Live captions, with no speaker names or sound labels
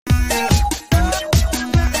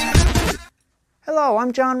Hello,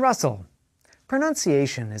 I'm John Russell.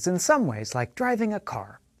 Pronunciation is in some ways like driving a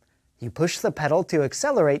car. You push the pedal to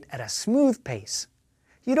accelerate at a smooth pace.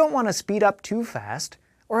 You don't want to speed up too fast,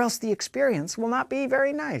 or else the experience will not be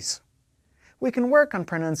very nice. We can work on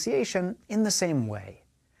pronunciation in the same way.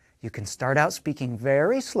 You can start out speaking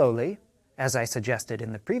very slowly, as I suggested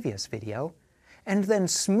in the previous video, and then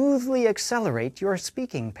smoothly accelerate your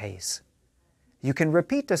speaking pace. You can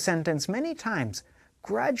repeat a sentence many times,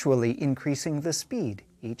 gradually increasing the speed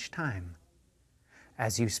each time.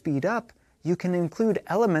 As you speed up, you can include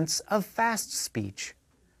elements of fast speech,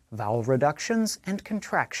 vowel reductions and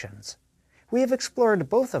contractions. We have explored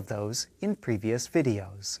both of those in previous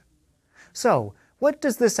videos. So, what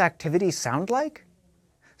does this activity sound like?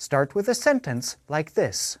 Start with a sentence like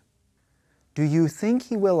this. Do you think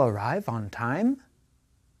he will arrive on time?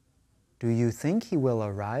 Do you think he will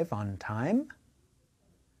arrive on time?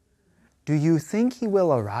 Do you think he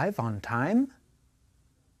will arrive on time?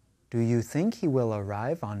 Do you think he will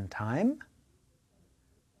arrive on time?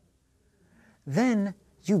 Then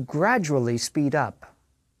you gradually speed up.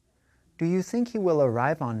 Do you think he will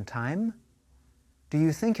arrive on time? Do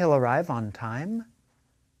you think he'll arrive on time?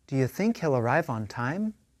 Do you think he'll arrive on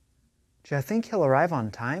time? Do you think he'll arrive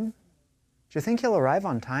on time? Do you think he'll arrive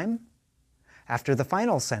on time? After the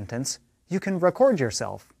final sentence, you can record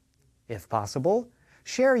yourself. If possible,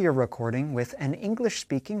 share your recording with an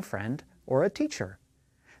English-speaking friend or a teacher.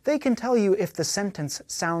 They can tell you if the sentence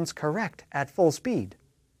sounds correct at full speed.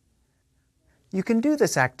 You can do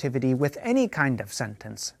this activity with any kind of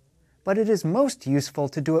sentence, but it is most useful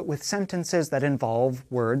to do it with sentences that involve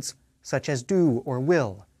words such as do or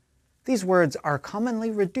will. These words are commonly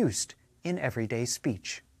reduced in everyday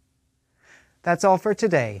speech. That's all for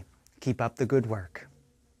today. Keep up the good work.